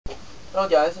Hello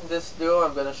guys, in this video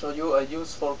I'm going to show you a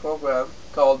useful program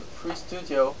called Free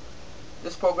Studio.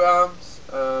 This program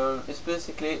is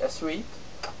basically a suite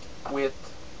with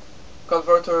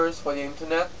converters for the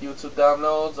internet, YouTube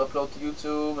downloads, upload to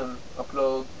YouTube and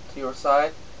upload to your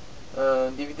site,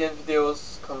 DVD and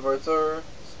videos converters,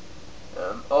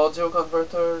 audio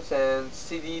converters, and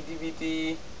CD,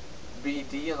 DVD,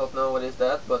 BD, I don't know what is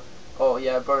that, but oh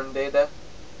yeah, burn data.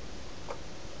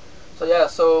 So yeah,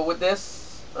 so with this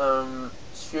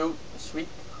suite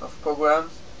of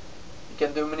programs, you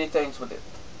can do many things with it.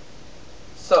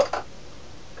 So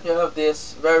you have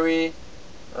this very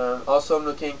awesome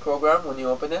looking program when you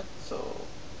open it. So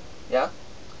yeah,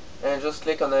 and just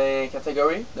click on a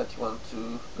category that you want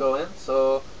to go in.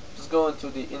 So just go into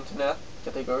the internet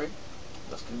category,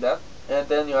 just click that, and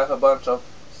then you have a bunch of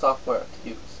software to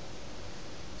use.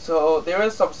 So there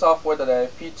is some software that I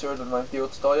featured in my video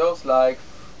tutorials, like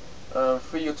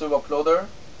free YouTube uploader,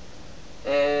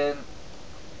 and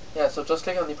yeah, so just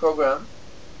click on the program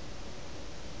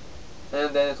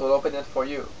and then it will open it for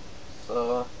you.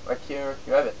 So right here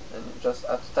you have it, and you just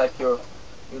have to type your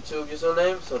YouTube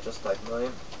username, so just type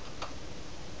mine,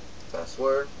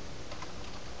 password,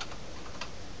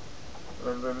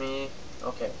 remember me.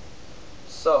 Okay,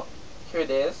 so here it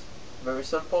is, very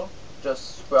simple.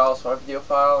 Just browse for a video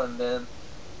file and then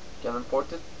you can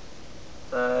import it.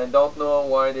 I don't know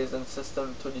why it is in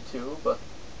system 32, but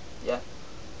yeah.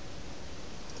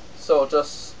 So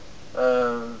just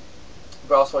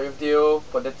browse for your video,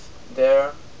 put it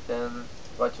there, then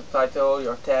write your title,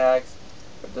 your tags,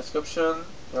 your description,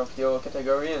 your video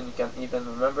category, and you can even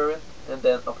remember it, and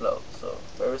then upload. So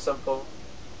very simple.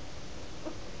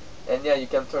 And yeah, you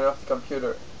can turn off the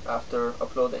computer after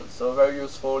uploading. So very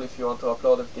useful if you want to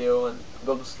upload a video and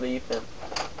go to sleep, and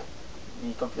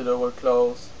the computer will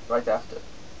close right after.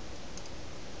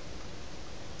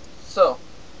 So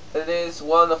it is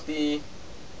one of the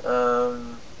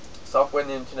software in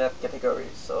the internet category.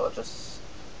 So just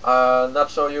not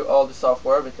show you all the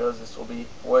software because this will be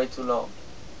way too long,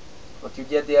 but you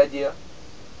get the idea.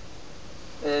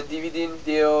 DVD and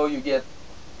video, you get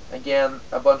again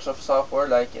a bunch of software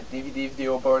like a DVD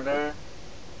video burner,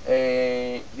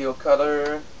 a video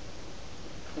cutter,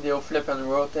 video flip and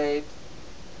rotate,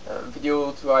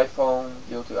 video to iPhone,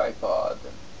 video to iPod,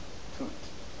 to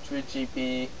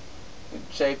 3GP, to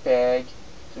JPEG,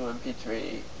 to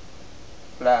MP3,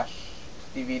 Flash,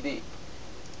 to DVD.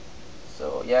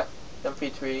 So yeah,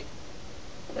 MP3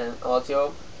 and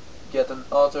audio. Get an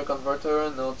audio converter,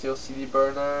 an audio CD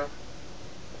burner,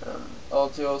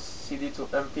 audio CD to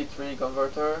MP3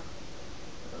 converter,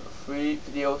 free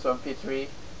video to MP3,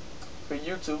 free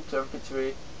YouTube to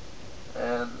MP3,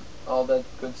 and all that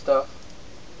good stuff.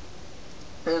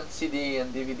 And CD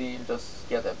and DVD, just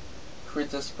get a free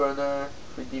disc burner,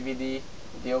 free DVD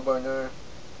video burner,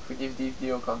 free DVD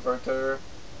video converter,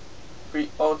 free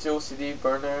audio CD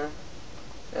burner,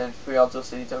 and free audio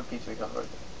CD to MP3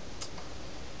 converter.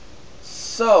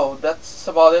 So that's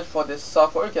about it for this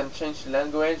software. You can change the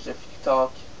language if you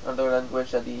talk another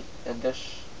language than the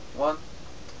English one.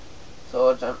 So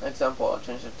example, I'll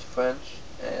change it to French,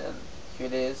 and here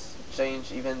it is.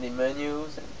 Change even the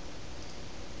menus,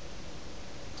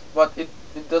 but it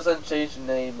doesn't change the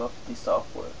name of the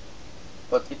software,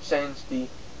 but it changed the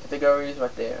categories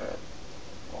right there and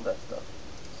all that stuff.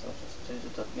 So just change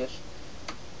it to English.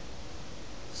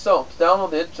 So to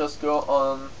download it, just go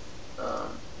on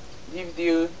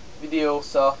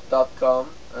videosoft.com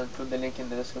and put the link in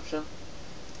the description,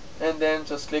 and then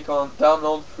just click on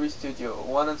download free studio,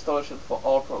 one installation for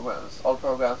all programs. All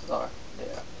programs are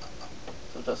there,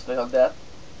 so just click on that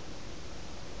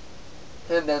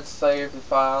and then save the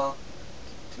file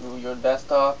to your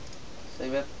desktop,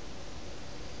 save it,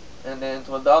 and then it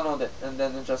will download it, and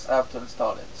then you just have to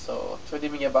install it. So 30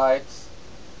 megabytes,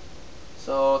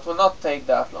 so it will not take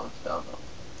that long to download,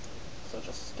 so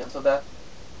just cancel that.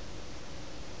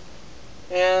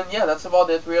 And yeah, that's about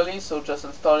it really. So just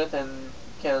install it and you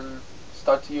can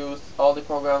start to use all the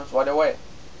programs right away.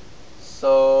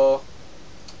 So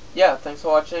yeah, thanks for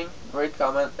watching, rate,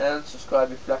 comment, and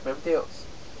subscribe if you like my videos.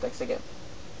 Thanks again.